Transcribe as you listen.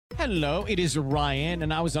Hello, it is Ryan,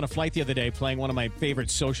 and I was on a flight the other day playing one of my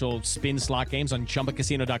favorite social spin slot games on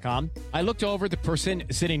ChumbaCasino.com. I looked over at the person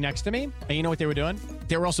sitting next to me, and you know what they were doing?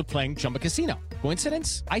 They were also playing Chumba Casino.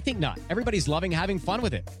 Coincidence? I think not. Everybody's loving having fun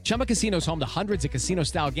with it. Chumba Casino is home to hundreds of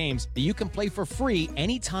casino-style games that you can play for free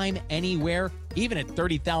anytime, anywhere, even at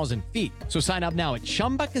 30,000 feet. So sign up now at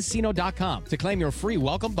ChumbaCasino.com to claim your free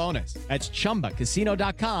welcome bonus. That's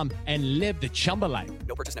ChumbaCasino.com and live the Chumba life.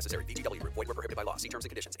 No purchase necessary. VGW. Void where prohibited by law. See terms and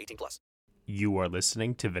conditions. 18+. You are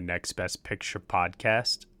listening to the Next Best Picture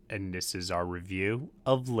podcast, and this is our review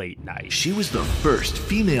of Late Night. She was the first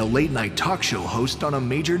female late-night talk show host on a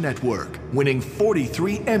major network, winning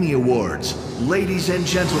 43 Emmy Awards. Ladies and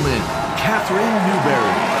gentlemen, Catherine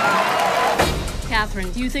Newberry.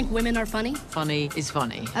 Catherine, do you think women are funny? Funny is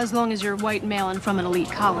funny. As long as you're white male and from an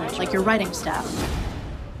elite college, like your writing staff.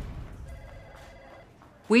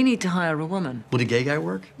 We need to hire a woman. Would a gay guy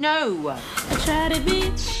work? No.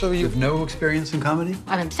 So you have no experience in comedy?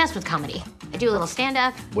 I'm obsessed with comedy. I do a little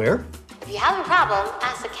stand-up. Where? If you have a problem,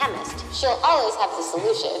 ask the chemist. She'll always have the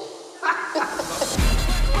solution.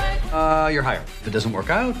 You're hired. If it doesn't work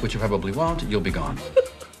out, which you probably won't, you'll be gone.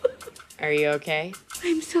 Are you okay?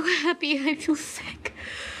 I'm so happy. I feel sick.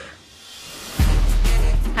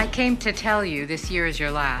 I came to tell you this year is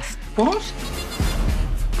your last. What?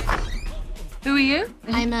 Who are you?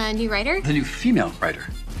 I'm a new writer. The new female writer.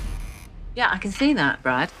 Yeah, I can see that,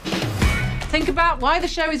 Brad. Think about why the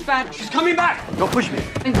show is bad. She's coming back! Don't push me.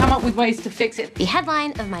 And come up with ways to fix it. The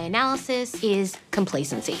headline of my analysis is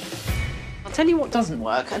complacency. I'll tell you what doesn't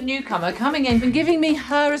work. A newcomer coming in and giving me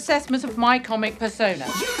her assessment of my comic persona.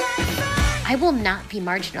 I will not be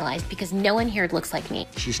marginalized because no one here looks like me.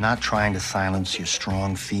 She's not trying to silence your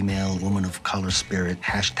strong female woman of color spirit.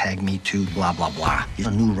 Hashtag me too, blah, blah, blah. You're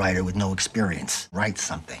a new writer with no experience. Write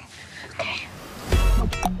something. Okay.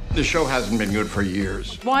 The show hasn't been good for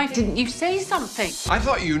years. Why didn't you say something? I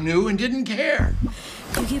thought you knew and didn't care.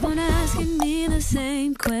 You keep on asking me the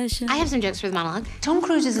same question. I have some jokes for the monologue. Tom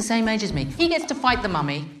Cruise is the same age as me. He gets to fight the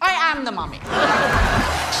mummy. I am the mummy.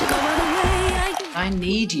 I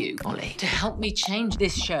need you, Molly, to help me change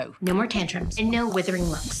this show. No more tantrums and no withering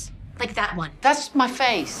looks. Like that one. That's my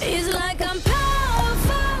face. It's like I'm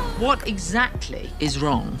powerful. What exactly is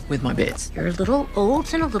wrong with my bits? You're a little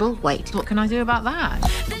old and a little white. What can I do about that?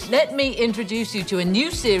 Let me introduce you to a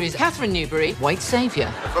new series, Catherine Newberry, White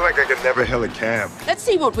Savior. I feel like I could never hail a cab. Let's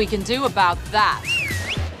see what we can do about that.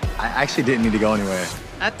 I actually didn't need to go anywhere.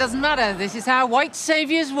 That doesn't matter. This is how white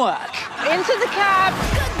saviors work. Into the cab.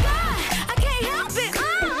 Good God, I can't help it.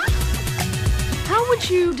 How would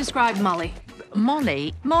you describe Molly?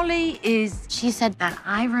 Molly is... She said that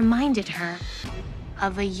I reminded her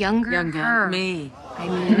of a younger her. me. I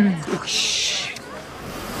mean...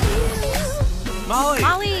 Molly,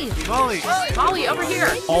 over here.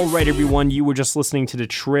 All right, everyone, you were just listening to the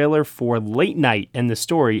trailer for Late Night, and the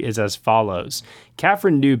story is as follows.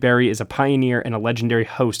 Catherine Newberry is a pioneer and a legendary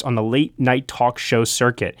host on the late night talk show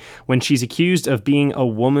circuit. When she's accused of being a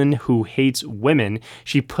woman who hates women,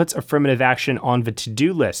 she puts affirmative action on the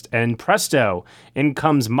to-do list, and presto, in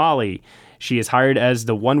comes Molly. She is hired as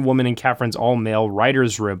the one woman in Catherine's all-male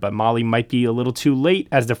writer's room, but Molly might be a little too late,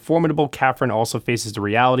 as the formidable Catherine also faces the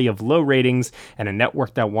reality of low ratings and a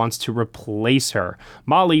network that wants to replace her.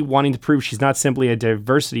 Molly, wanting to prove she's not simply a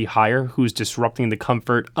diversity hire who's disrupting the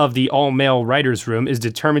comfort of the all-male writer's room, is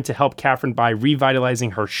determined to help Catherine by revitalizing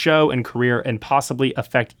her show and career and possibly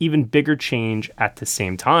affect even bigger change at the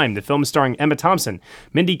same time. The film is starring Emma Thompson,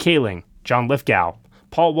 Mindy Kaling, John Lithgow,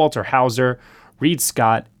 Paul Walter Hauser, Reed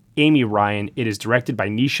Scott, Amy Ryan. It is directed by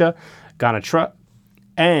Nisha Ganatra,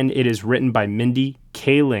 and it is written by Mindy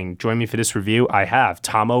Kaling. Join me for this review, I have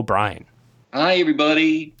Tom O'Brien. Hi,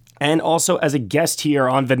 everybody. And also as a guest here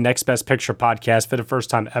on the Next Best Picture podcast for the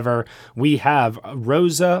first time ever, we have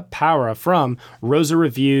Rosa Para from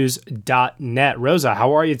rosareviews.net. Rosa,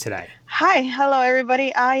 how are you today? Hi. Hello,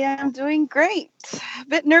 everybody. I am doing great. A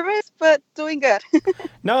bit nervous, but doing good.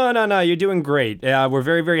 No. You're doing great. We're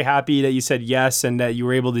very, very happy that you said yes and that you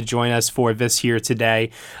were able to join us for this here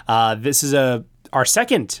today. This is our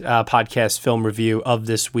second podcast film review of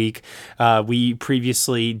this week. We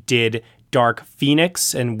previously did Dark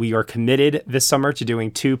Phoenix, and we are committed this summer to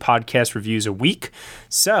doing 2 podcast reviews a week.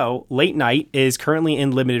 So Late Night is currently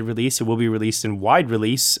in limited release. It will be released in wide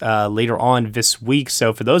release later on this week.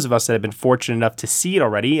 So for those of us that have been fortunate enough to see it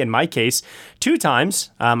already, in my case, 2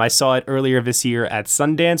 times. I saw it earlier this year at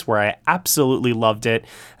Sundance, where I absolutely loved it,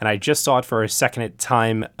 and I just saw it for a second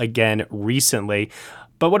time again recently.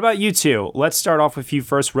 But what about you two? Let's start off with you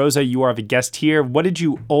first. Rosa, you are the guest here. What did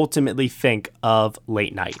you ultimately think of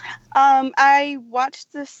Late Night? I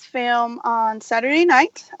watched this film on Saturday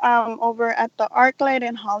night over at the ArcLight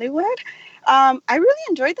in Hollywood. I really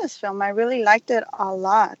enjoyed this film. I really liked it a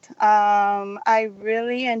lot. I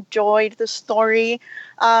really enjoyed the story.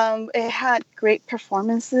 It had great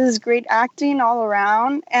performances, great acting all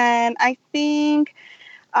around. And I think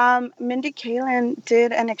Mindy Kaling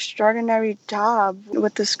did an extraordinary job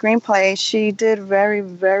with the screenplay. She did very,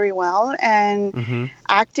 very well. And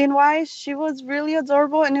acting-wise, she was really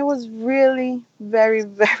adorable. And it was really very,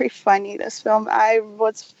 very funny, this film. I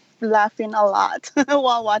was laughing a lot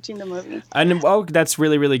while watching the movie. And that's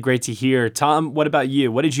really, really great to hear. Tom, what about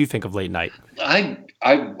you? What did you think of Late Night?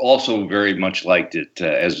 I also very much liked it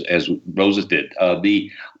as Rosa did.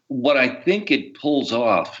 What I think it pulls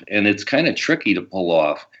off, and it's kind of tricky to pull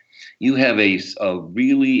off, you have a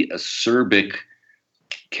really acerbic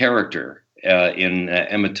character in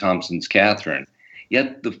Emma Thompson's Catherine,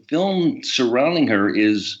 yet the film surrounding her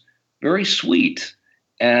is very sweet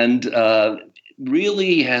and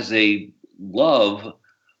really has a love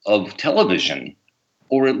of television,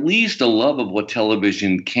 or at least a love of what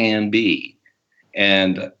television can be.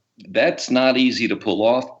 And that's not easy to pull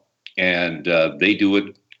off, and they do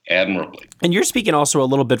it admirably. And you're speaking also a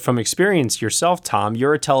little bit from experience yourself, Tom.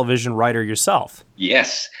 You're a television writer yourself.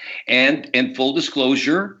 Yes. And full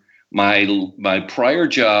disclosure, my prior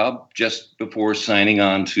job, just before signing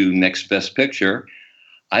on to Next Best Picture,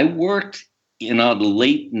 I worked in a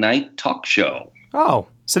late night talk show. Oh,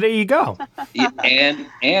 so there you go.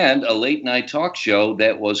 and a late night talk show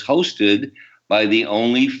that was hosted by the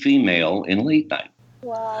only female in late night.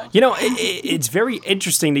 Wow. You know, it's very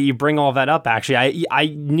interesting that you bring all that up, actually. I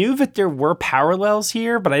knew that there were parallels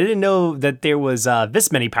here, but I didn't know that there was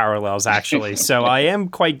this many parallels, actually. So I am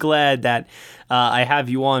quite glad that I have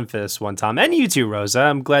you on for this one, Tom. And you too, Rosa.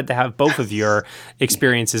 I'm glad to have both of your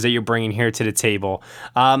experiences that you're bringing here to the table.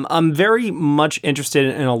 I'm very much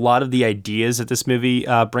interested in a lot of the ideas that this movie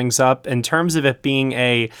brings up in terms of it being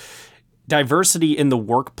a diversity in the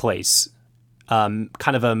workplace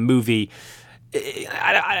kind of a movie.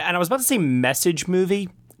 And I was about to say message movie,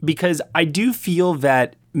 because I do feel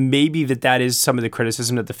that maybe that is some of the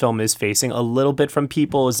criticism that the film is facing a little bit from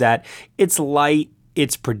people, is that it's light,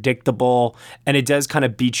 it's predictable, and it does kind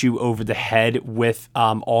of beat you over the head with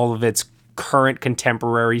all of its current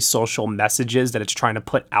contemporary social messages that it's trying to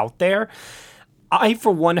put out there. I,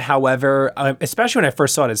 for one, however, especially when I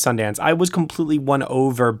first saw it at Sundance, I was completely won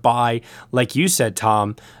over by, like you said,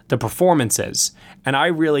 Tom, the performances. And I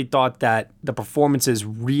really thought that the performances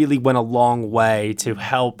really went a long way to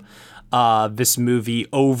help this movie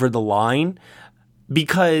over the line.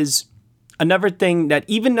 Because another thing that,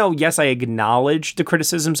 even though, yes, I acknowledge the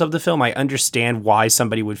criticisms of the film, I understand why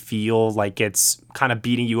somebody would feel like it's kind of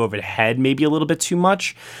beating you over the head maybe a little bit too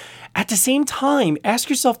much. At the same time, ask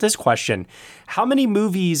yourself this question. How many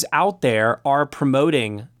movies out there are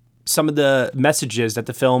promoting some of the messages that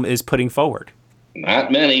the film is putting forward?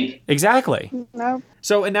 Not many. Exactly. No.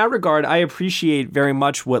 So in that regard, I appreciate very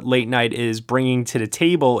much what Late Night is bringing to the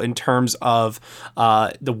table in terms of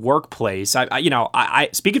the workplace. I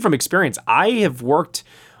speaking from experience, I have worked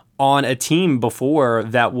on a team before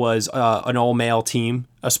that was an all-male team,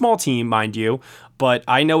 a small team, mind you, but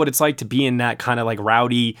I know what it's like to be in that kind of like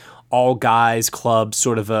rowdy all guys club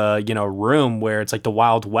sort of a room where it's like the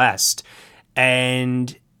Wild West,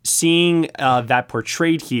 and seeing that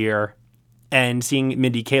portrayed here and seeing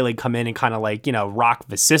Mindy Kaling come in and kind of like rock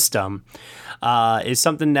the system is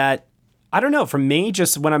something that, I don't know, for me,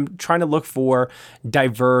 just when I'm trying to look for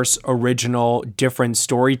diverse, original, different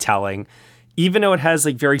storytelling, even though it has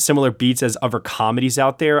like very similar beats as other comedies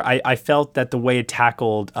out there, I felt that the way it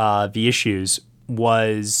tackled the issues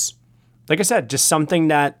was, like I said, just something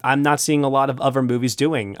that I'm not seeing a lot of other movies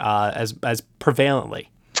doing as prevalently.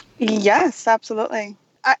 Yes, absolutely.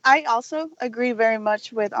 I also agree very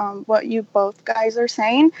much with what you both guys are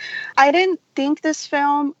saying. I didn't think this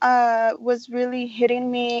film was really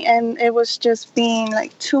hitting me, and it was just being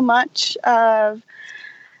like too much of,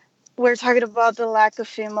 we're talking about the lack of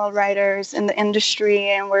female writers in the industry,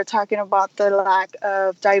 and we're talking about the lack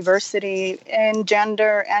of diversity in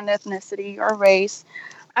gender and ethnicity or race.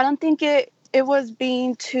 I don't think it was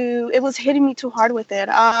hitting me too hard with it.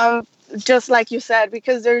 Just like you said,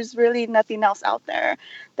 because there's really nothing else out there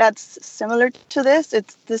that's similar to this.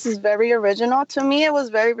 This is very original. To me, it was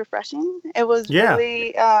very refreshing. It was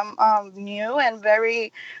really new and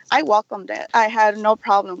I welcomed it. I had no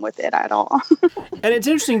problem with it at all. And it's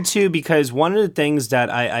interesting too, because one of the things that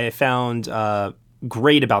I found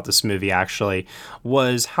great about this movie, actually,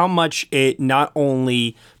 was how much it not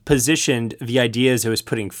only positioned the ideas it was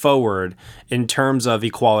putting forward in terms of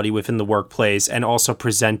equality within the workplace and also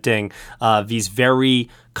presenting these very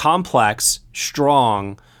complex,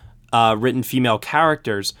 strong, written female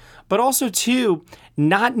characters, but also, too,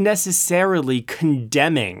 not necessarily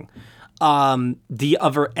condemning the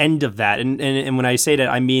other end of that. And when I say that,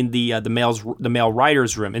 I mean the male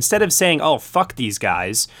writers' room. Instead of saying, oh, fuck these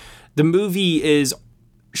guys, the movie is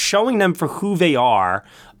showing them for who they are,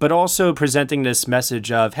 but also presenting this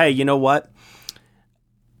message of, hey, you know what?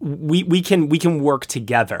 We can work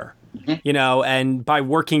together. You know, and by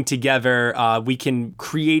working together, we can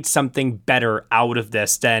create something better out of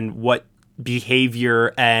this than what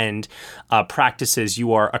behavior and practices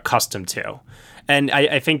you are accustomed to. And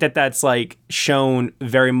I think that that's like shown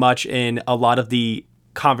very much in a lot of the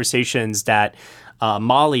conversations that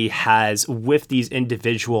Molly has with these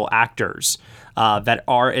individual actors that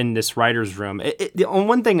are in this writer's room. The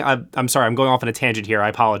one thing, I'm sorry, I'm going off on a tangent here. I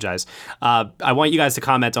apologize. I want you guys to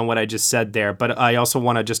comment on what I just said there, but I also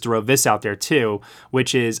want to just throw this out there too,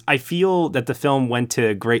 which is I feel that the film went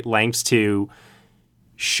to great lengths to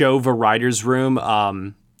show the writer's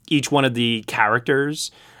room, each one of the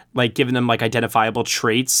characters, like giving them like identifiable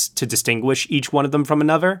traits to distinguish each one of them from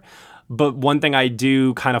another. But one thing I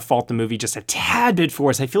do kind of fault the movie just a tad bit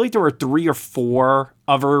for is I feel like there were 3 or 4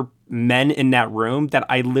 other men in that room that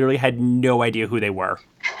I literally had no idea who they were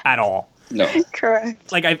at all. No.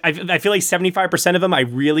 Correct. Like, I feel like 75% of them I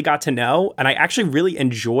really got to know, and I actually really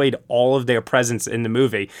enjoyed all of their presence in the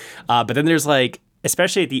movie. But then there's like,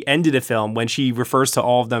 especially at the end of the film, when she refers to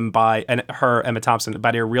all of them by, and her, Emma Thompson,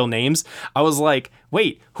 by their real names, I was like,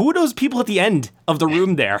 wait, who are those people at the end of the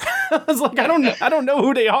room there? I was like, I don't know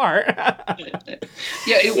who they are.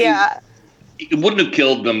 It wouldn't have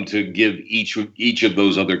killed them to give each of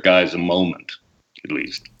those other guys a moment, at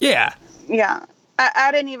least. Yeah. Yeah.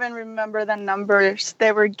 I didn't even remember the numbers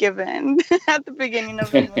they were given at the beginning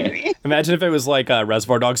of the movie. Imagine if it was like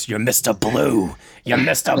Reservoir Dogs, you're Mr. Blue, you're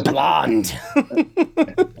Mr. Blonde.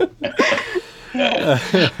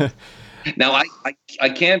 Now, I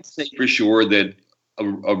can't say for sure that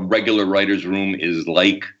a regular writer's room is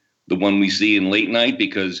like the one we see in Late Night,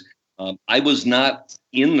 because I was not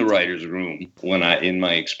in the writer's room in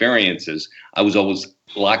my experiences. I was always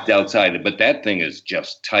locked outside, but that thing is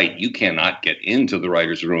just tight. You cannot get into the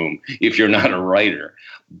writer's room if you're not a writer.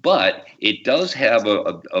 But it does have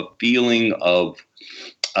a feeling of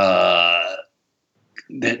that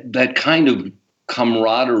kind of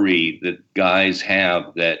camaraderie that guys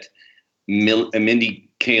have that Mindy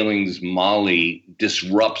Kaling's Molly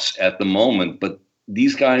disrupts at the moment, but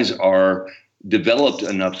these guys are developed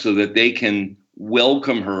enough so that they can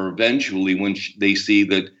welcome her eventually when they see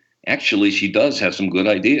that actually she does have some good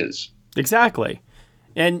ideas. Exactly.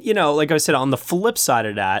 And, you know, like I said, on the flip side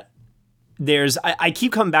of that, I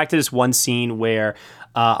keep coming back to this one scene where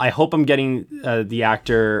I hope I'm getting the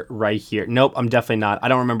actor right here. Nope, I'm definitely not. I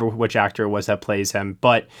don't remember which actor it was that plays him,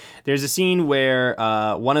 but there's a scene where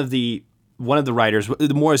one of the writers,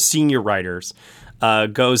 the more senior writers,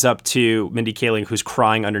 goes up to Mindy Kaling, who's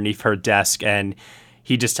crying underneath her desk, and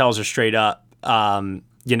he just tells her straight up,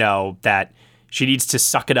 you know, that she needs to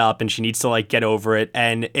suck it up and she needs to like get over it.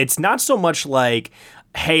 And it's not so much like,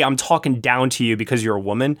 hey, I'm talking down to you because you're a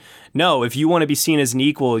woman. No, if you want to be seen as an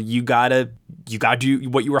equal, you gotta do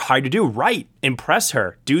what you were hired to do. Right. Impress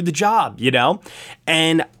her. Do the job, you know?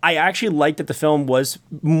 And I actually like that the film was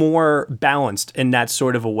more balanced in that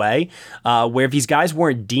sort of a way, where these guys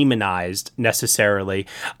weren't demonized necessarily.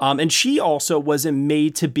 And she also wasn't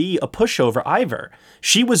made to be a pushover either.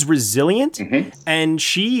 She was resilient, and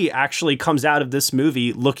she actually comes out of this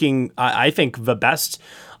movie looking, I think, the best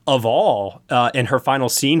of all in her final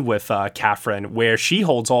scene with Catherine, where she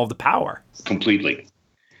holds all of the power. Completely.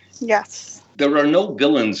 Yes. There are no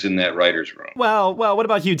villains in that writer's room. Well, what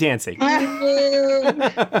about Hugh Dancy?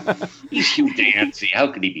 He's Hugh Dancy.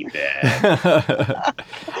 How could he be bad?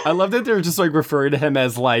 I love that they're just like referring to him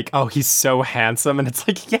as like, oh, he's so handsome. And it's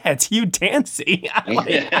like, yeah, it's Hugh Dancy.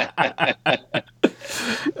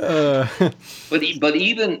 But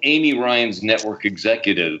even Amy Ryan's network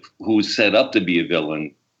executive, who's set up to be a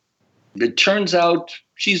villain, it turns out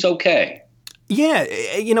she's okay. Yeah,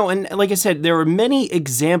 you know, and like I said, there are many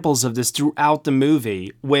examples of this throughout the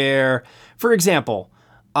movie where, for example,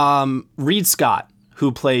 Reed Scott,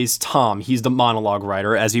 who plays Tom, he's the monologue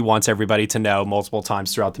writer, as he wants everybody to know multiple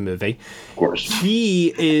times throughout the movie. Of course.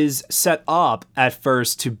 He is set up at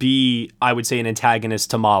first to be, I would say, an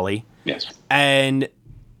antagonist to Molly. Yes. And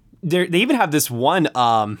they even have this one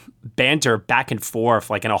banter back and forth,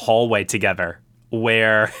 like in a hallway together,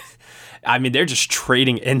 where I mean, they're just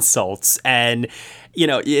trading insults. And,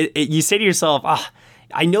 you say to yourself,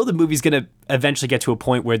 I know the movie's going to eventually get to a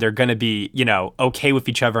point where they're going to be, okay with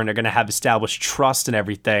each other and they're going to have established trust and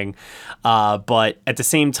everything. But at the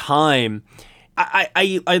same time,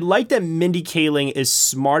 I like that Mindy Kaling is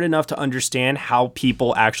smart enough to understand how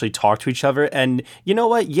people actually talk to each other. And you know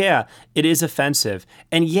what? Yeah, it is offensive.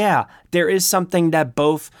 And yeah, there is something that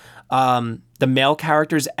both the male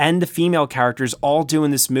characters and the female characters all do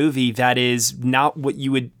in this movie that is not what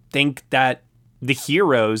you would think that the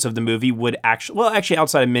heroes of the movie would actually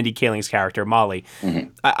outside of Mindy Kaling's character, Molly. Mm-hmm.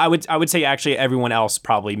 I would say actually everyone else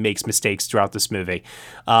probably makes mistakes throughout this movie.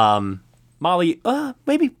 Molly,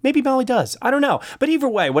 maybe Molly does. I don't know. But either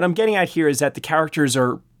way, what I'm getting at here is that the characters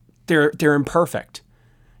they're imperfect.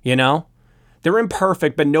 They're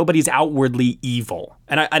imperfect, but nobody's outwardly evil.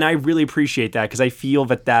 And I really appreciate that because I feel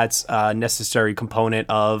that that's a necessary component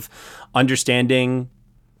of understanding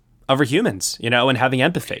other humans, and having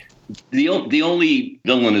empathy. The only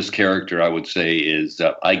villainous character I would say is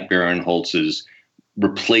Ike Barinholtz's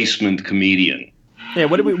replacement comedian. Yeah,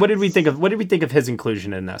 what did we think of his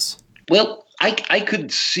inclusion in this? Well, I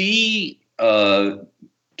could see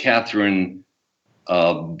Catherine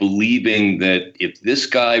believing that if this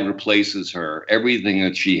guy replaces her, everything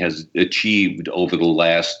that she has achieved over the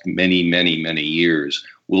last many, many, many years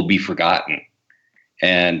will be forgotten.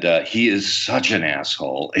 And he is such an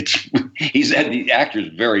asshole. The actor's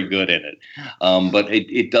very good in it, but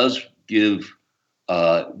it does give.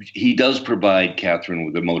 He does provide Catherine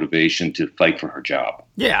with the motivation to fight for her job.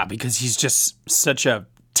 Yeah, because he's just such a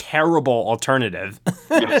terrible alternative.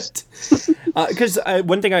 Yes. Because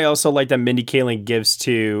one thing I also like that Mindy Kaling gives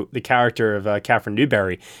to the character of Catherine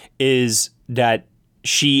Newberry is that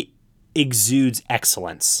she exudes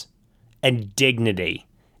excellence and dignity,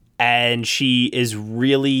 and she is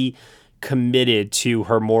really committed to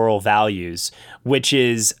her moral values, which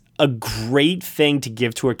is a great thing to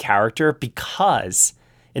give to a character because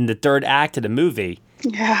in the third act of the movie,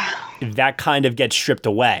 that kind of gets stripped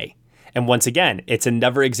away. And once again, it's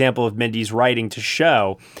another example of Mindy's writing to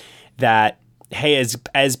show that, hey,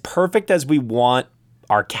 as perfect as we want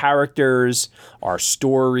our characters, our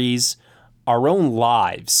stories, our own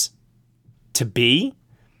lives to be,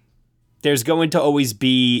 there's going to always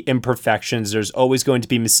be imperfections. There's always going to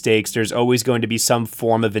be mistakes. There's always going to be some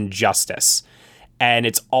form of injustice. And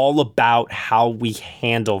it's all about how we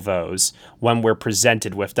handle those when we're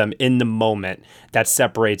presented with them in the moment that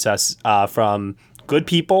separates us from good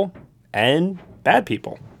people and bad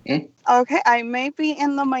people. Okay, I may be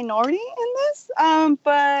in the minority in this,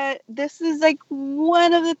 but this is like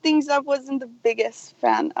one of the things I wasn't the biggest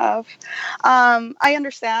fan of. I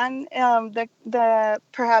understand the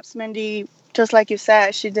perhaps Mindy, just like you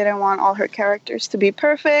said, she didn't want all her characters to be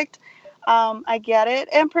perfect. I get it,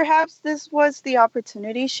 and perhaps this was the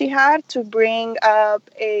opportunity she had to bring up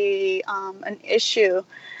an issue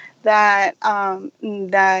that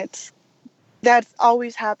that's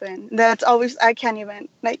always happened. That's always, I can't even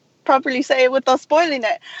properly say it without spoiling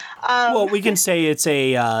it. Well, we can say it's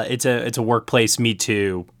a workplace Me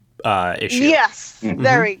Too issue. Yes,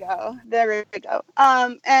 there we go.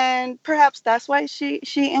 And perhaps that's why she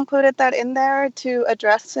included that in there to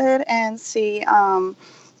address it and see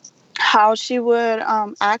how she would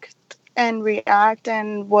act and react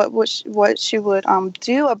and what she would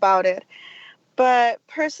do about it. But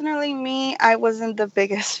personally, I wasn't the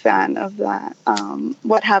biggest fan of that,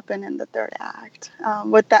 what happened in the third act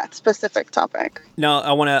with that specific topic. No,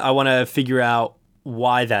 I want to figure out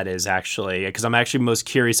why that is, actually, because I'm actually most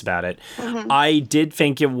curious about it. Mm-hmm. I did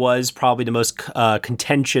think it was probably the most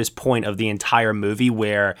contentious point of the entire movie,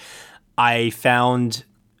 where I found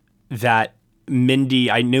that Mindy,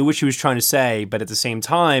 I knew what she was trying to say, but at the same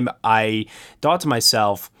time, I thought to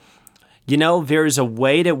myself, there's a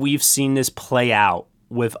way that we've seen this play out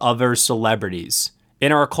with other celebrities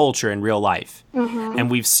in our culture in real life. Mm-hmm. And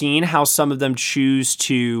we've seen how some of them choose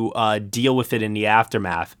to deal with it in the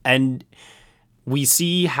aftermath. And we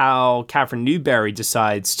see how Catherine Newberry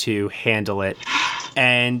decides to handle it.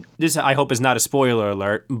 And this, I hope, is not a spoiler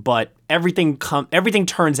alert, but everything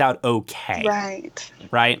turns out okay.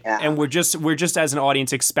 Right? Yeah. And we're just as an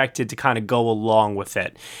audience expected to kind of go along with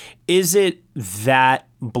it. Is it that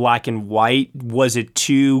black and white? Was it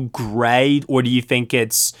too gray? Or do you think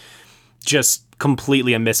it's just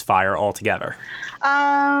completely a misfire altogether?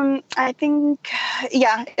 I think,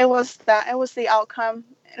 it was that. It was the outcome.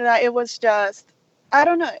 It was just, I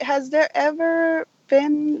don't know. Has there ever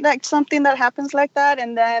been something that happens like that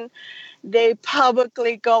and then they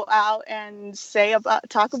publicly go out and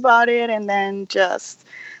talk about it and then just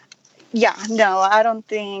Yeah, no, I don't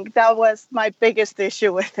think that was my biggest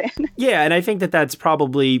issue with it. Yeah, and I think that that's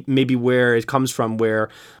probably maybe where it comes from, where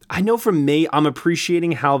I know for me, I'm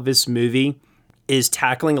appreciating how this movie is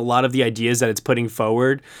tackling a lot of the ideas that it's putting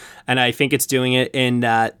forward. And I think it's doing it in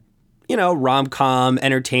that, rom-com,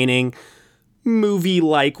 entertaining,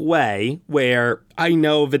 movie-like way, where I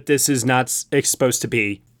know that this is not supposed to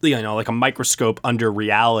be, like a microscope under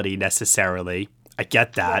reality necessarily. I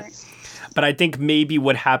get that. Right. But I think maybe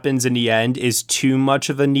what happens in the end is too much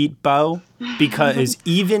of a neat bow, because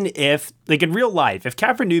even if, like in real life, if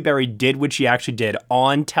Catherine Newberry did what she actually did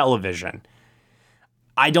on television,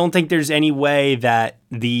 I don't think there's any way that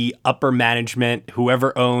the upper management,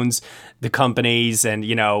 whoever owns the companies and,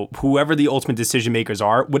 whoever the ultimate decision makers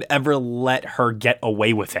are, would ever let her get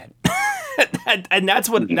away with it. And that's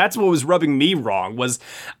what was rubbing me wrong was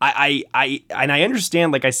I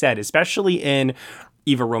understand, like I said, especially in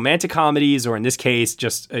either romantic comedies or in this case,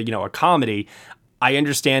 just, a comedy, I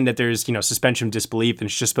understand that there's, suspension of disbelief and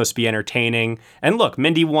it's just supposed to be entertaining. And look,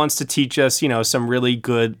 Mindy wants to teach us, some really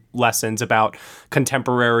good lessons about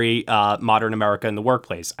contemporary modern America in the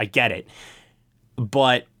workplace. I get it.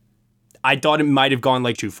 But I thought it might have gone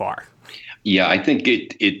too far. Yeah, I think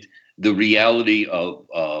the reality of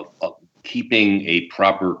keeping a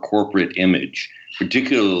proper corporate image,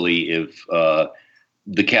 particularly if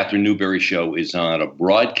the Catherine Newberry show is on a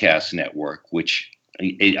broadcast network, which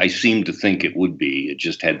I seem to think it would be. It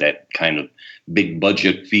just had that kind of big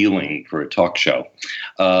budget feeling for a talk show.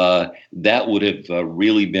 That would have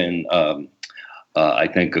really been, I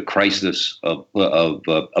think, a crisis of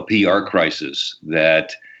a PR crisis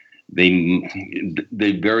that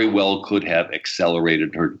they very well could have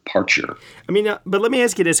accelerated her departure. I mean, but let me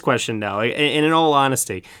ask you this question now, and in all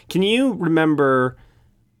honesty, can you remember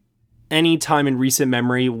any time in recent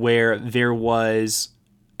memory where there was,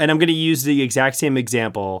 and I'm going to use the exact same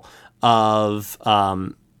example of, I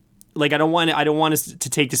don't want us to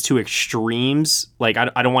take this to extremes. I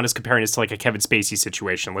don't want us comparing this to a Kevin Spacey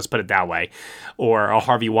situation. Let's put it that way, or a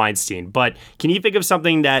Harvey Weinstein. But can you think of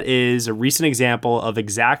something that is a recent example of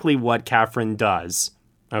exactly what Catherine does?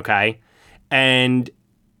 Okay. And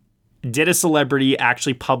did a celebrity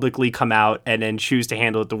actually publicly come out and then choose to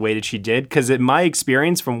handle it the way that she did? Because in my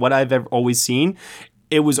experience, from what I've always seen,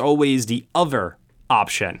 it was always the other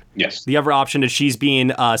option. Yes. The other option that she's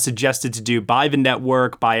being suggested to do by the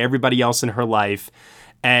network, by everybody else in her life.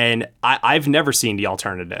 And I've never seen the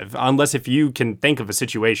alternative, unless if you can think of a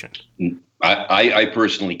situation. I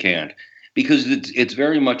personally can't, because it's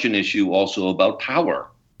very much an issue also about power.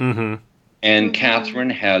 Mm-hmm. And Catherine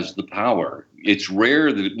has the power. It's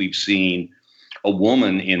rare that we've seen a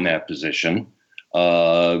woman in that position.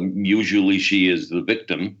 Usually she is the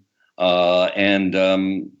victim.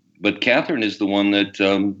 But Catherine is the one that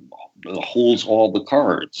holds all the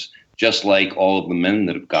cards, just like all of the men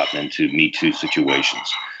that have gotten into Me Too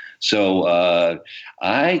situations. So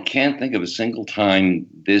I can't think of a single time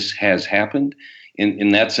this has happened. In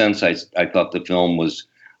that sense, I thought the film was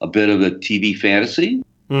a bit of a TV fantasy,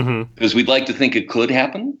 because we'd like to think it could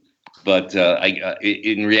happen. But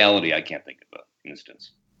in reality, I can't think of an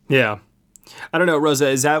instance. Yeah. I don't know, Rosa,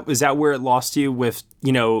 is that where it lost you with,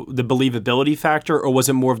 the believability factor, or was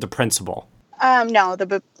it more of the principle? No, the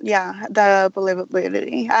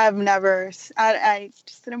believability. I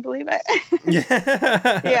just didn't believe it.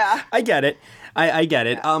 Yeah. I get it. I get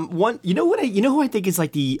it. Who I think is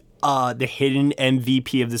the hidden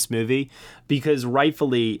MVP of this movie, because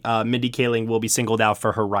rightfully Mindy Kaling will be singled out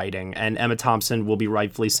for her writing, and Emma Thompson will be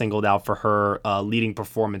rightfully singled out for her leading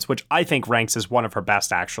performance, which I think ranks as one of her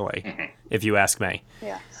best, actually, if you ask me.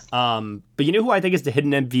 Yeah. But you know who I think is the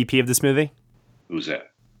hidden MVP of this movie? Who's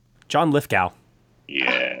that? John Lithgow.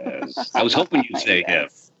 Yes. I was hoping you'd say him.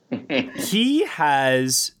 He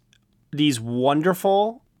has these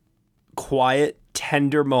wonderful, quiet,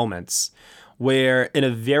 tender moments where in a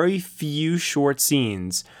very few short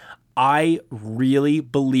scenes, I really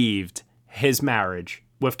believed his marriage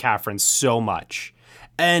with Catherine so much.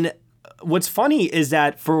 And what's funny is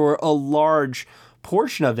that for a large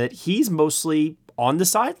portion of it, he's mostly on the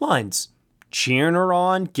sidelines, cheering her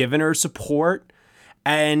on, giving her support.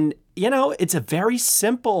 And, it's a very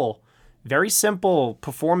simple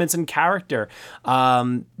performance and character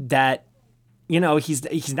that,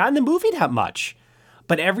 he's not in the movie that much.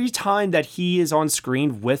 But every time that he is on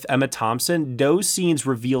screen with Emma Thompson, those scenes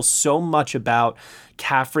reveal so much about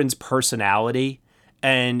Catherine's personality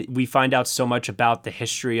and we find out so much about the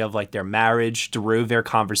history of like their marriage through their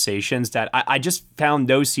conversations that I just found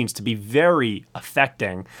those scenes to be very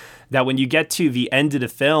affecting. That when you get to the end of the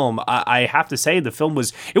film, I have to say the film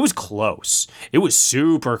was close. It was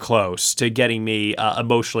super close to getting me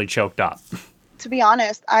emotionally choked up. To be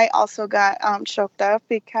honest, I also got choked up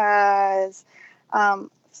because I'm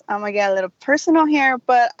gonna get a little personal here,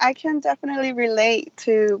 but I can definitely relate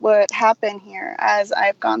to what happened here as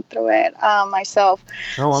I've gone through it myself.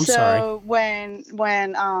 Oh, I'm sorry. So when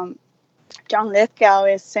John Lithgow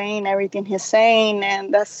is saying everything he's saying,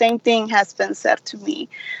 and the same thing has been said to me.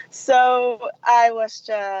 So I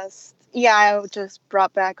just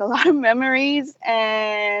brought back a lot of memories,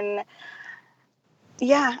 and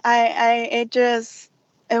yeah,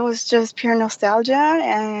 it was just pure nostalgia,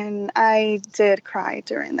 and I did cry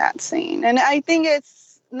during that scene. And I think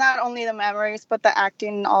it's not only the memories, but the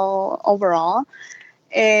acting all overall.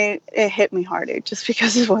 It hit me harder just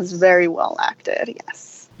because it was very well acted,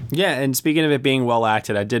 yes. Yeah, and speaking of it being well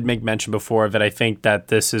acted, I did make mention before that I think that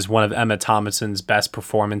this is one of Emma Thompson's best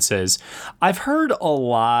performances. I've heard a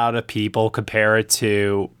lot of people compare it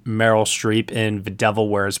to Meryl Streep in The Devil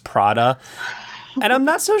Wears Prada. And I'm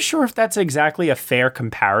not so sure if that's exactly a fair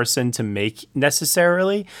comparison to make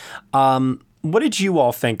necessarily. What did you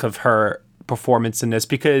all think of her performance in this?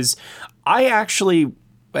 Because I actually,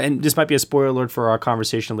 and this might be a spoiler alert for our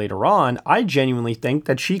conversation later on, I genuinely think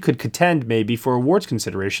that she could contend maybe for awards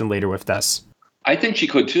consideration later with this. I think she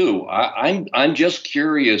could too. I'm just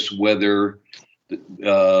curious whether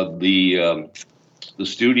the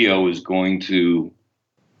studio is going to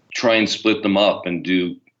try and split them up and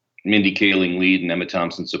do Mindy Kaling lead and Emma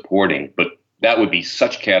Thompson supporting, but that would be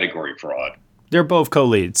such category fraud. They're both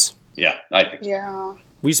co-leads. Yeah, I think so. Yeah.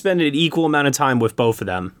 We spend an equal amount of time with both of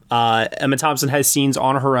them. Emma Thompson has scenes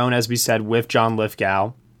on her own, as we said, with John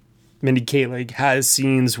Lithgow. Mindy Kaling has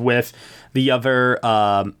scenes with the other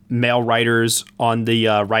male writers on the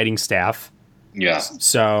writing staff. Yeah.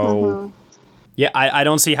 So, yeah, I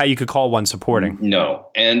don't see how you could call one supporting. No,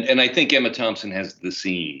 and I think Emma Thompson has the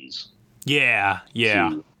scenes. Yeah.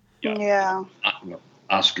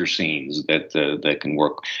 Oscar scenes that can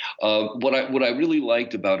work. What I really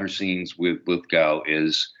liked about her scenes with Lithgow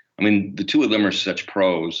is, I mean, the two of them are such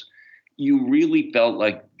pros. You really felt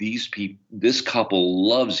like this couple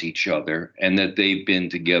loves each other and that they've been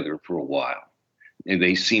together for a while. And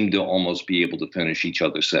they seem to almost be able to finish each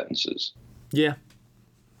other's sentences. Yeah.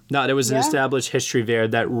 No, there was an established history there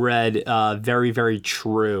that read very, very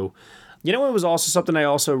true. You know what was also something I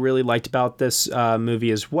also really liked about this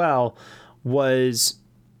movie as well was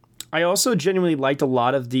I also genuinely liked a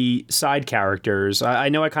lot of the side characters. I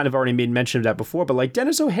know I kind of already made mention of that before, but like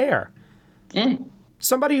Dennis O'Hare.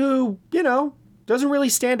 Somebody who, doesn't really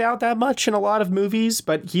stand out that much in a lot of movies,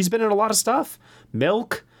 but he's been in a lot of stuff.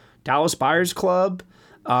 Milk, Dallas Buyers Club,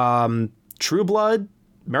 True Blood,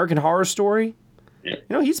 American Horror Story.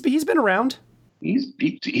 Yeah. He's been around.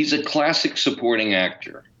 He's a classic supporting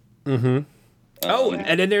actor. Mm-hmm.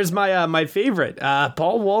 And then there's my favorite,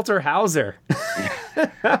 Paul Walter Hauser.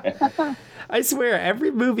 I swear,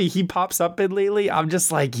 every movie he pops up in lately, I'm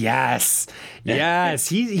just like, yes.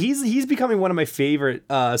 He's becoming one of my favorite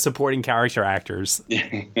supporting character actors.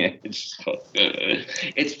 It's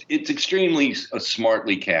extremely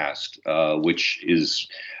smartly cast, which is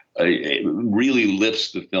it really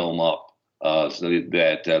lifts the film up. So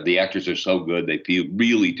that the actors are so good, they feel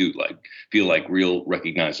like real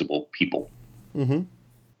recognizable people. Mm-hmm.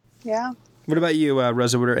 Yeah. What about you,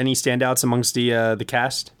 Rosa? Were there any standouts amongst the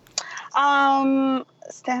cast?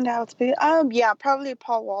 Standouts. Yeah, probably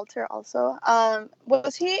Paul Walter also.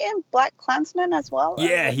 Was he in Black Klansman as well?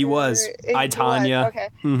 Yeah, he was. I, Tonya. Okay.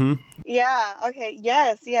 Mm-hmm. Yeah, okay.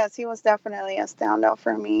 Yes, he was definitely a standout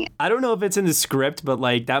for me. I don't know if it's in the script, but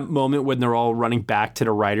like that moment when they're all running back to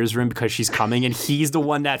the writer's room because she's coming and he's the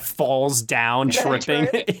one that falls down tripping.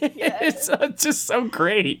 It's just so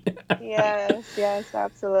great. Yes,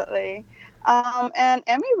 absolutely. And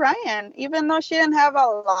Emmy Ryan, even though she didn't have a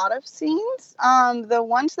lot of scenes, the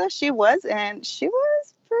ones that she was in, she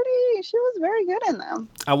was very good in them.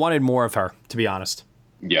 I wanted more of her, to be honest.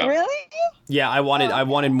 Yeah. Really? Yeah, I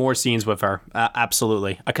wanted more scenes with her.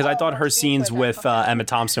 Absolutely. Because I thought her scenes with Emma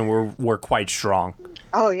Thompson were quite strong.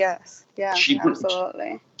 Oh, yes. Yeah,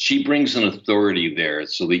 absolutely. She brings an authority there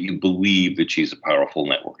so that you believe that she's a powerful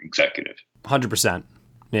network executive. 100%.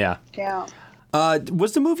 Yeah. Yeah.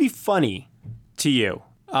 Was the movie funny to you?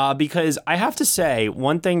 Because I have to say,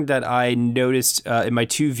 one thing that I noticed in my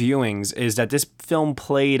two viewings is that this film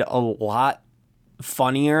played a lot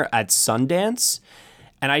funnier at Sundance.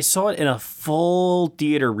 And I saw it in a full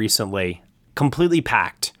theater recently, completely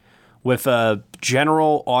packed, with a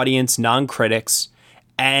general audience, non-critics,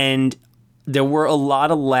 and there were a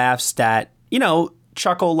lot of laughs that,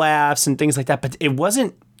 chuckle laughs and things like that, but it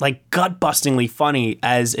wasn't like gut-bustingly funny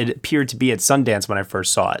as it appeared to be at Sundance when I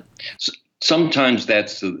first saw it. Sometimes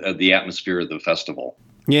that's the atmosphere of the festival.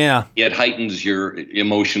 Yeah. It heightens your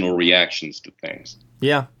emotional reactions to things.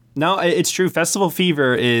 Yeah. No, it's true. Festival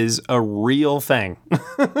fever is a real thing.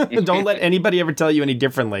 Don't let anybody ever tell you any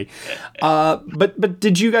differently. But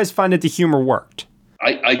did you guys find that the humor worked?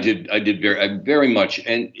 I did very much.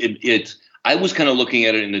 And I was kind of looking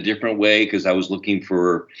at it in a different way because I was looking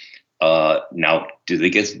for, now, do they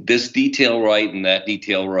get this detail right and that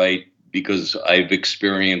detail right? Because I've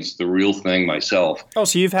experienced the real thing myself. Oh,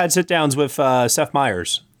 so you've had sit-downs with Seth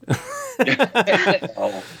Meyers.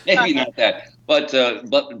 Oh, maybe not that. But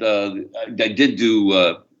I did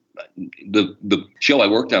do the show I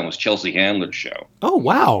worked on was Chelsea Handler's show. Oh,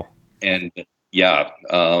 wow. And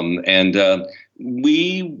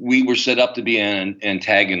we were set up to be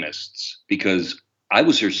antagonists because I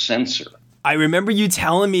was her censor. I remember you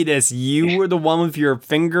telling me this. You were the one with your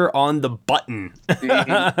finger on the button.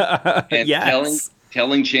 And yes.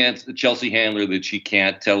 telling Chelsea Handler that she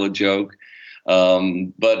can't tell a joke.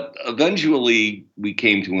 But eventually we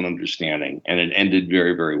came to an understanding and it ended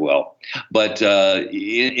very, very well. But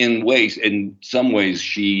in some ways,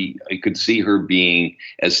 I could see her being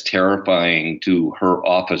as terrifying to her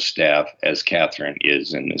office staff as Catherine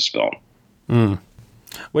is in this film. Mm.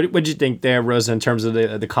 What did you think there, Rosa, in terms of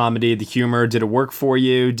the comedy, the humor? Did it work for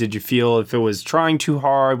you? Did you feel if it was trying too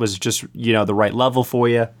hard? Was it just, the right level for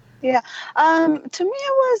you? Yeah. To me,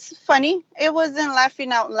 it was funny. It wasn't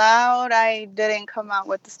laughing out loud. I didn't come out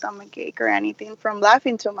with a stomach ache or anything from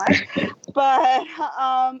laughing too much. But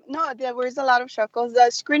no, there was a lot of chuckles. The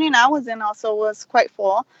screening I was in also was quite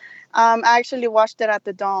full. I actually watched it at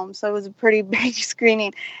the Dome, so it was a pretty big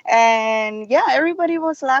screening. And yeah, everybody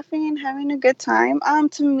was laughing and having a good time.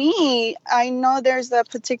 To me, I know there's a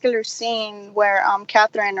particular scene where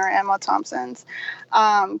Catherine, or Emma Thompson's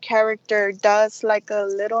character, does like a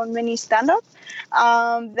little mini stand-up.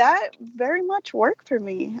 That very much worked for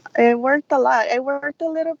me. It worked a lot. It worked a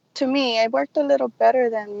little better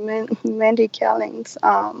than Mindy Kaling's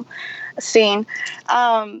scene.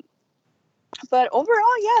 But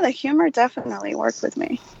overall, yeah, the humor definitely worked with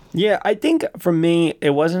me. Yeah, I think for me,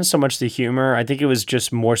 it wasn't so much the humor. I think it was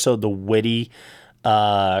just more so the witty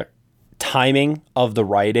timing of the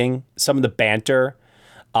writing, some of the banter.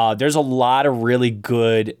 There's a lot of really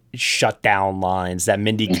good shutdown lines that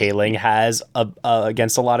Mindy Kaling has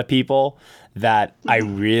against a lot of people that I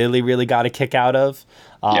really, really got a kick out of.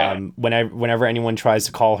 Whenever anyone tries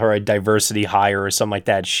to call her a diversity hire or something like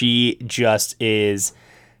that, she just is...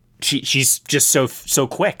 She's just so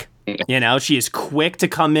quick, she is quick to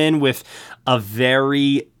come in with a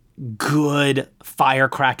very good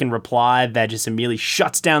firecracking reply that just immediately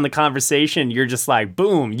shuts down the conversation. You're just like,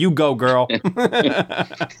 boom, you go, girl.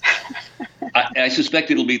 I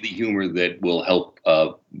suspect it'll be the humor that will help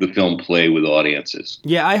the film play with audiences.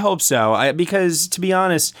 Yeah, I hope so. Because to be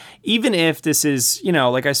honest, even if this is,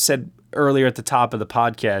 like I said earlier at the top of the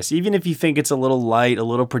podcast, even if you think it's a little light, a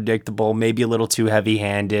little predictable, maybe a little too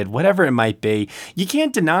heavy-handed, whatever it might be, you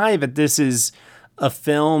can't deny that this is a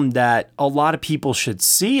film that a lot of people should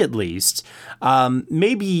see at least.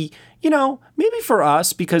 Maybe for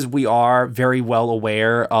us, because we are very well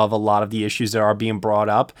aware of a lot of the issues that are being brought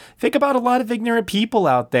up. Think about a lot of ignorant people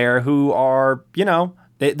out there who are,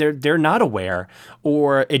 they're not aware,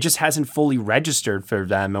 or it just hasn't fully registered for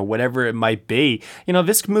them, or whatever it might be.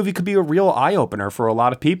 This movie could be a real eye-opener for a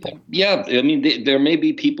lot of people. Yeah, I mean, there may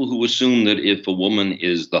be people who assume that if a woman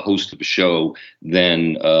is the host of a show,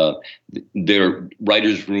 then their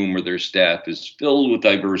writer's room or their staff is filled with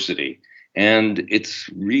diversity. And it's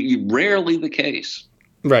rarely the case.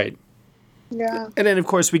 Right. Yeah. And then, of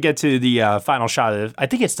course, we get to the final shot I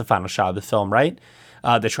think it's the final shot of the film, right?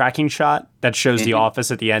 The tracking shot that shows the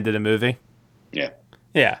office at the end of the movie. Yeah.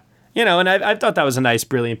 Yeah. And I thought that was a nice,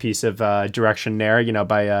 brilliant piece of direction there,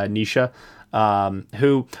 by Nisha,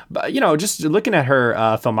 who, just looking at her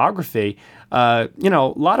filmography, a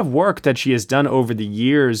lot of work that she has done over the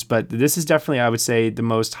years, but this is definitely, I would say, the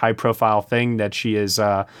most high-profile thing that she has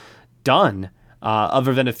done,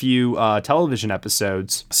 other than a few television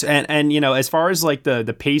episodes. And as far as like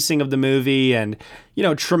the pacing of the movie and,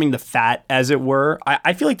 trimming the fat, as it were,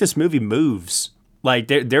 I feel like this movie moves. Like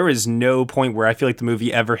there is no point where I feel like the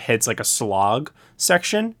movie ever hits like a slog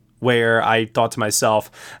section where I thought to myself,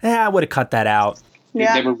 I would have cut that out.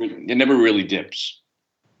 Yeah. It never really dips.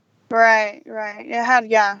 Right.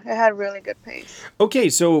 It had really good pace. Okay,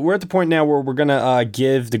 so we're at the point now where we're going to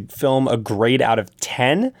give the film a grade out of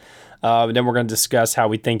 10. And then we're going to discuss how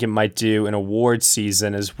we think it might do in awards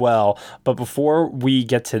season as well. But before we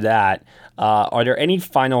get to that, are there any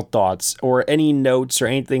final thoughts or any notes or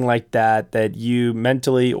anything like that that you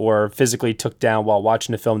mentally or physically took down while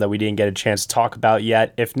watching the film that we didn't get a chance to talk about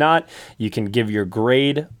yet? If not, you can give your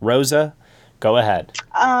grade. Rosa, go ahead.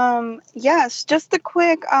 Yes, just a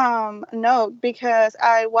quick note, because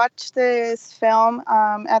I watched this film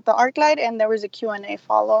at the ArcLight, and there was a Q&A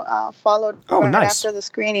followed after the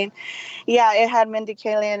screening. Yeah, it had Mindy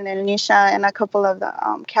Kaling and Nisha and a couple of the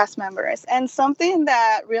cast members. And something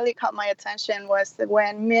that really caught my attention was that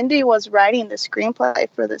when Mindy was writing the screenplay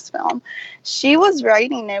for this film, she was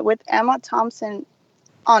writing it with Emma Thompson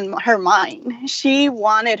on her mind. She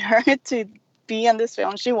wanted her to be in this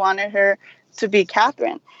film. She wanted her to be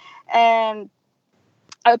Catherine, and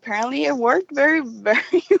apparently it worked very,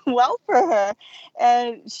 very well for her,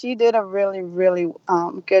 and she did a really, really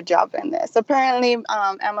good job in this. Apparently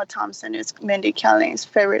Emma Thompson is Mindy Kaling's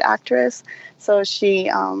favorite actress, so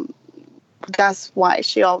she that's why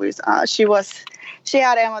she always she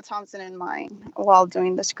had Emma Thompson in mind while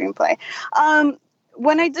doing the screenplay.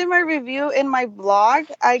 When I did my review in my blog,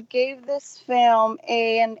 I gave this film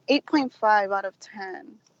an 8.5 out of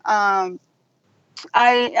 10.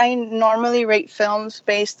 I normally rate films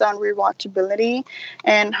based on rewatchability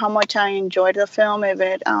and how much I enjoyed the film, if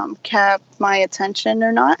it kept my attention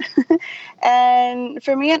or not. And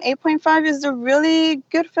for me, an 8.5 is a really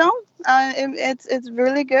good film. It's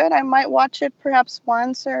really good. I might watch it perhaps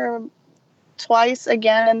once or twice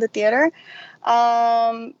again in the theater.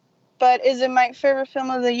 But is it my favorite film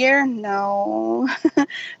of the year? No.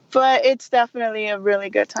 But it's definitely a really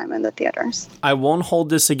good time in the theaters. I won't hold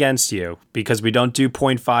this against you because we don't do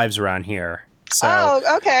 0.5s around here. So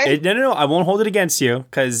okay. No. I won't hold it against you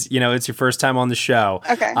because, it's your first time on the show.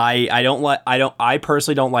 Okay. I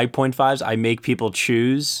personally don't like 0.5s. I make people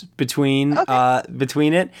choose between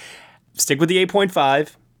it. Stick with the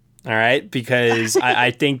 8.5. All right. Because I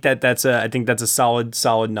think that's a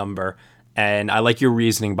solid number. And I like your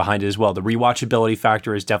reasoning behind it as well. The rewatchability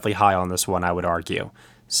factor is definitely high on this one, I would argue.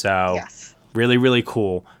 So, yes. Really, really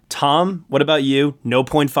cool. Tom, what about you? No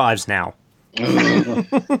 0.5s now.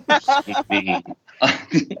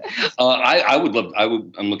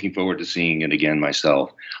 I'm looking forward to seeing it again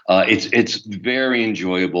myself. It's very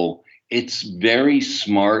enjoyable. It's very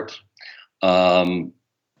smart. I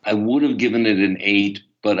would have given it an 8,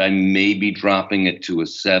 but I may be dropping it to a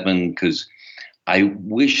 7 because I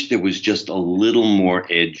wish there was just a little more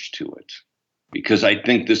edge to it, because I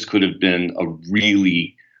think this could have been a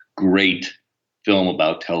really great film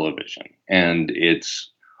about television. And it's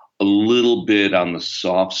a little bit on the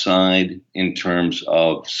soft side in terms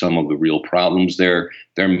of some of the real problems they're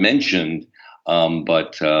mentioned,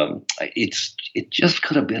 but it just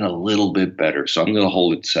could have been a little bit better. So I'm going to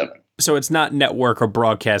hold it 7. So it's not network or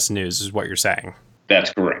broadcast news is what you're saying?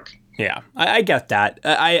 That's correct. Yeah, I get that.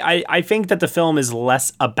 I think that the film is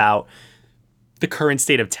less about the current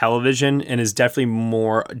state of television and is definitely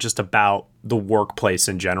more just about the workplace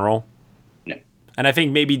in general. Yeah. And I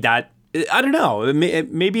think maybe that, I don't know,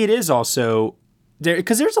 maybe it is also there,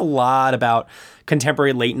 because there's a lot about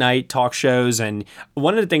contemporary late night talk shows. And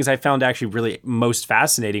one of the things I found actually really most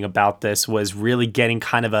fascinating about this was really getting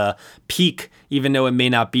kind of a peek, even though it may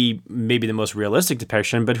not be maybe the most realistic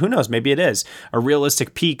depiction, but who knows, maybe it is a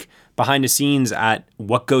realistic peek behind the scenes at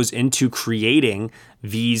what goes into creating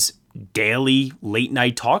these daily late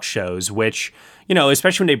night talk shows, which,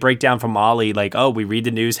 especially when they break down from Ollie, like, oh, we read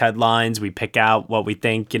the news headlines, we pick out what we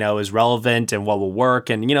think, is relevant and what will work.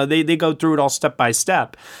 And, they go through it all step by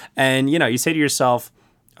step. And, you say to yourself,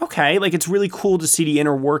 okay, like, it's really cool to see the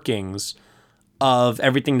inner workings of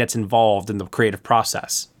everything that's involved in the creative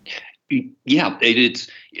process. Yeah,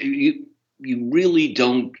 you really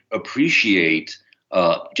don't appreciate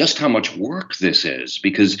just how much work this is,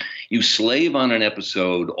 because you slave on an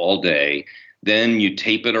episode all day, then you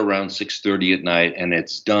tape it around 6:30 at night and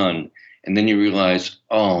it's done. And then you realize,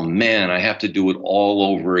 oh man, I have to do it all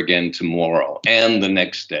over again tomorrow and the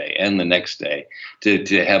next day and the next day to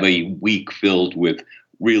have a week filled with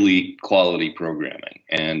really quality programming.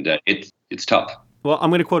 And it's tough. Well,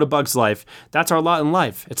 I'm going to quote A Bug's Life. That's our lot in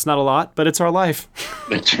life. It's not a lot, but it's our life.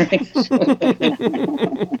 That's right.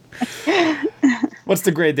 What's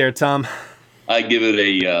the grade there, Tom? I give it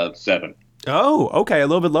a 7. Oh, okay. A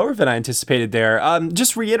little bit lower than I anticipated there.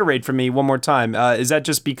 Just reiterate for me one more time. Is that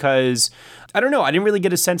just because, I don't know, I didn't really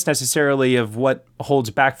get a sense necessarily of what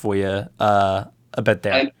holds back for you a bit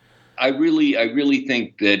there. I really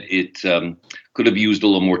think that it could have used a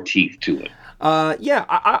little more teeth to it. I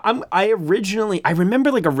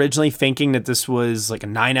remember originally thinking that this was like a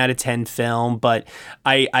 9 out of 10 film, but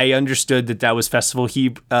I understood that was Festival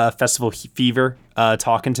Fever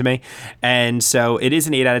talking to me. And so it is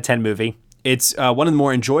an 8 out of 10 movie. It's one of the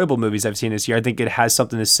more enjoyable movies I've seen this year. I think it has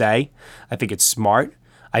something to say. I think it's smart.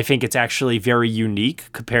 I think it's actually very unique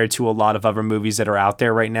compared to a lot of other movies that are out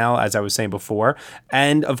there right now, as I was saying before.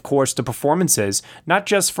 And, of course, the performances, not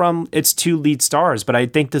just from its 2 lead stars, but I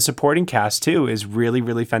think the supporting cast, too, is really,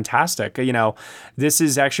 really fantastic. You know, this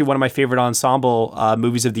is actually one of my favorite ensemble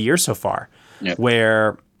movies of the year so far,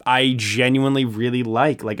 where I genuinely really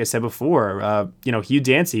like I said before, Hugh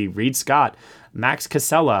Dancy, Reed Scott, Max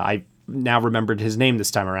Casella, I now remembered his name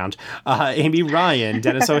this time around. Amy Ryan,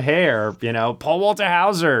 Dennis O'Hare, Paul Walter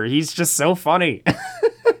Hauser. He's just so funny.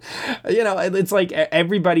 It's like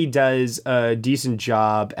everybody does a decent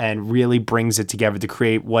job and really brings it together to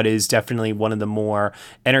create what is definitely one of the more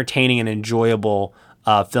entertaining and enjoyable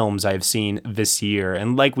films I've seen this year.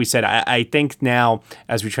 And like we said, I think now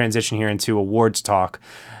as we transition here into awards talk,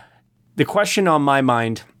 the question on my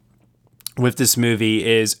mind with this movie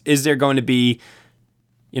is there going to be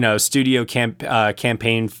studio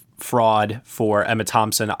campaign fraud for Emma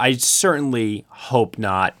Thompson? I certainly hope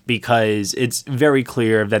not, because it's very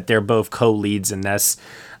clear that they're both co-leads in this.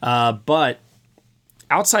 But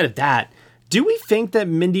outside of that, do we think that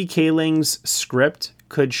Mindy Kaling's script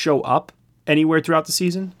could show up anywhere throughout the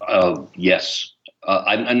season? Yes.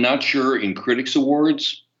 I'm not sure in Critics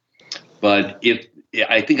Awards, but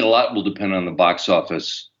I think a lot will depend on the box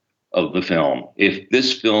office of the film. If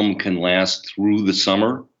this film can last through the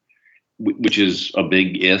summer, which is a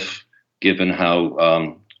big if, given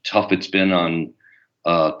how tough it's been on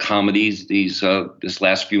comedies this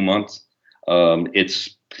last few months, I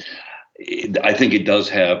think it does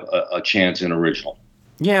have a chance in original.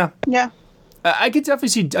 Yeah. Yeah. I could definitely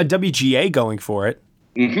see a WGA going for it.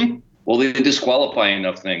 Mm-hmm. Well, they disqualify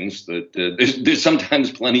enough things that there's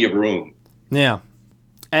sometimes plenty of room. Yeah.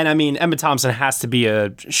 And I mean, Emma Thompson has to be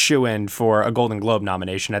a shoo-in for a Golden Globe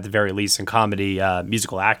nomination at the very least in comedy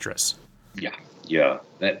musical actress. Yeah.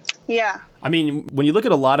 Yeah. I mean, when you look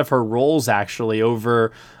at a lot of her roles actually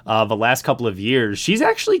over the last couple of years, she's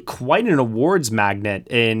actually quite an awards magnet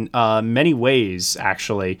in many ways,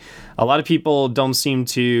 actually. A lot of people don't seem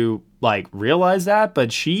to realize that,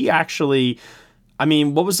 but she actually, I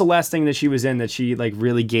mean, what was the last thing that she was in that she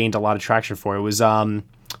really gained a lot of traction for? It was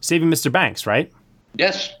Saving Mr. Banks, right?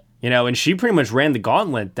 Yes. And she pretty much ran the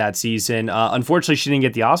gauntlet that season. Unfortunately, she didn't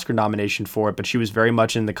get the Oscar nomination for it, but she was very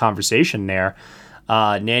much in the conversation there.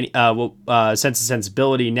 Nanny, Sense and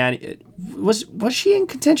Sensibility. Nanny, was she in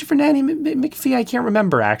contention for Nanny McPhee? I can't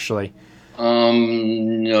remember actually.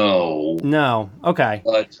 No. No. Okay.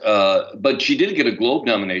 But she did get a Globe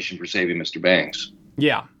nomination for Saving Mr. Banks.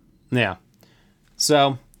 Yeah.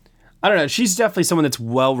 So, I don't know. She's definitely someone that's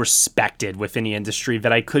well respected within the industry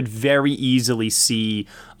that I could very easily see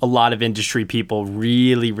a lot of industry people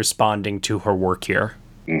really responding to her work here.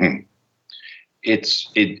 Mm-hmm.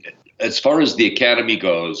 As far as the Academy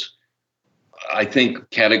goes, I think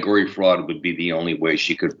category fraud would be the only way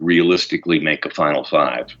she could realistically make a Final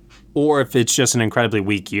Five. Or if it's just an incredibly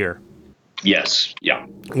weak year. Yes. Yeah.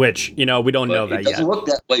 Which, we don't know that yet. It doesn't look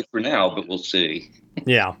that way for now, but we'll see.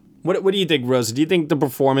 Yeah. What do you think, Rosa? Do you think the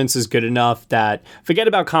performance is good enough that, forget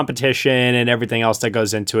about competition and everything else that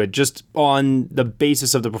goes into it, just on the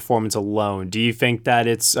basis of the performance alone, do you think that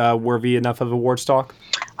it's worthy enough of awards talk?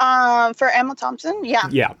 For Emma Thompson,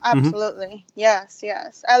 yeah, absolutely, yes.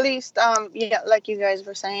 At least, like you guys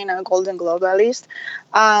were saying, a Golden Globe at least.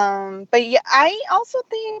 But yeah, I also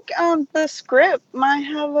think the script might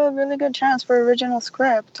have a really good chance for original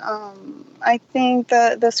script. I think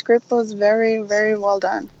the script was very, very well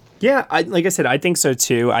done. Yeah, like I said, I think so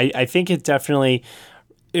too. I think it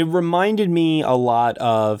reminded me a lot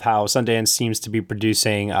of how Sundance seems to be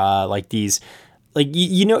producing these,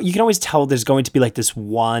 you can always tell there's going to be this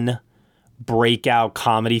one breakout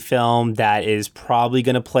comedy film that is probably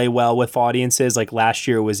going to play well with audiences. Like last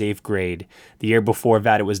year it was 8th Grade. The year before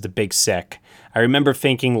that it was The Big Sick. I remember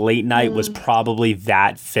thinking Late Night was probably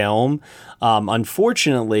that film.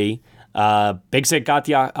 Unfortunately, Big Sick got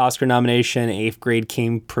the Oscar nomination. 8th Grade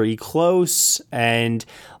came pretty close, and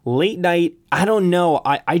Late Night, I don't know.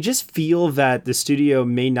 I just feel that the studio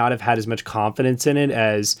may not have had as much confidence in it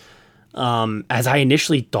as I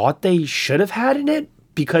initially thought they should have had in it,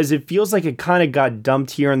 because it feels like it kind of got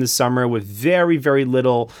dumped here in the summer with very, very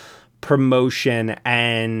little promotion,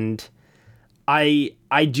 and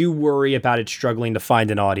I do worry about it struggling to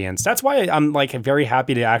find an audience. That's why I'm like very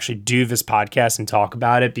happy to actually do this podcast and talk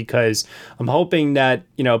about it, because I'm hoping that,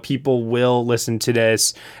 you know, people will listen to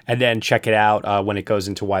this and then check it out when it goes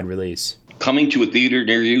into wide release. Coming to a theater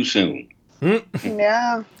near you soon.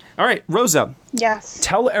 Yeah. All right, Rosa. Yes.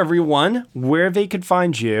 Tell everyone where they could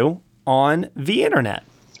find you on the internet.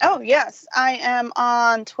 Oh, yes. I am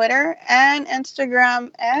on Twitter and Instagram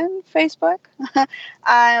and Facebook.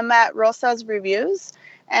 I am at Rosa's Reviews.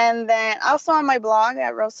 And then also on my blog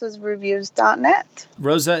at rosasreviews.net.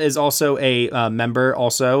 Rosa is also a member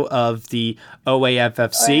also of the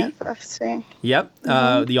OAFFC. OAFFC. Yep,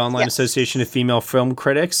 the Online Association of Female Film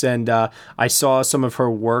Critics. And I saw some of her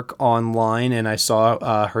work online, and I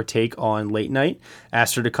saw her take on Late Night.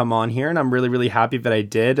 Asked her to come on here, and I'm really, really happy that I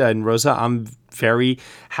did. And Rosa, I'm very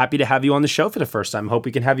happy to have you on the show for the first time. Hope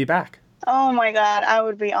we can have you back. Oh my God, I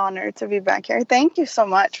would be honored to be back here. Thank you so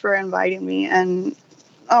much for inviting me, and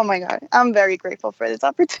oh my God, I'm very grateful for this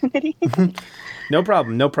opportunity. No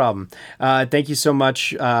problem. Thank you so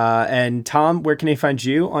much. And Tom, where can they find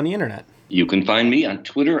you on the internet? You can find me on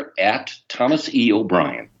Twitter at Thomas E.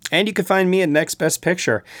 O'Brien. And you can find me at Next Best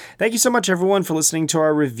Picture. Thank you so much, everyone, for listening to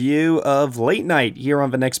our review of Late Night here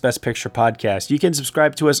on the Next Best Picture podcast. You can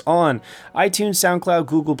subscribe to us on iTunes, SoundCloud,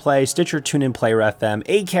 Google Play, Stitcher, TuneIn, Player FM,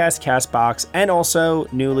 Acast, CastBox, and also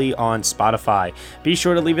newly on Spotify. Be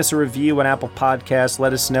sure to leave us a review on Apple Podcasts.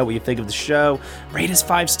 Let us know what you think of the show. Rate us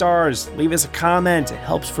 5 stars. Leave us a comment. It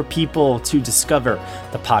helps for people to discover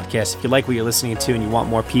the podcast. If you like what you're listening to and you want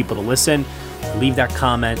more people to listen, leave that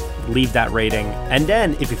comment, leave that rating, and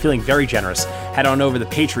then if you're feeling very generous, head on over to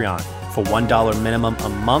Patreon. For $1 minimum a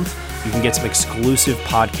month, you can get some exclusive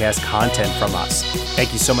podcast content from us.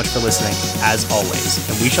 Thank you so much for listening, as always,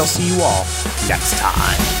 and we shall see you all next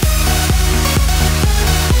time.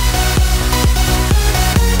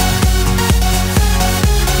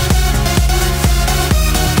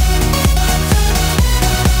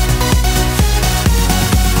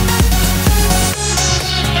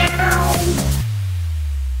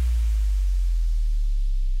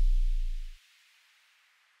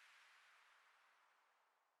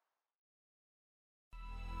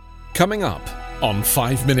 Coming up on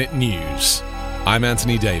 5 Minute News, I'm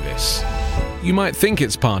Anthony Davis. You might think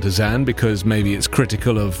it's partisan because maybe it's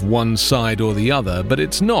critical of one side or the other, but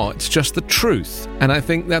it's not, it's just the truth. And I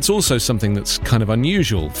think that's also something that's kind of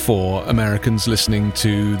unusual for Americans listening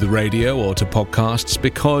to the radio or to podcasts,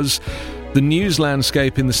 because the news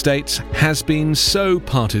landscape in the States has been so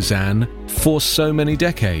partisan for so many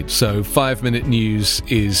decades. So 5 Minute News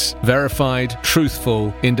is verified,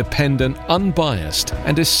 truthful, independent, unbiased,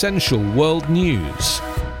 and essential world news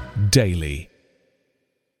daily.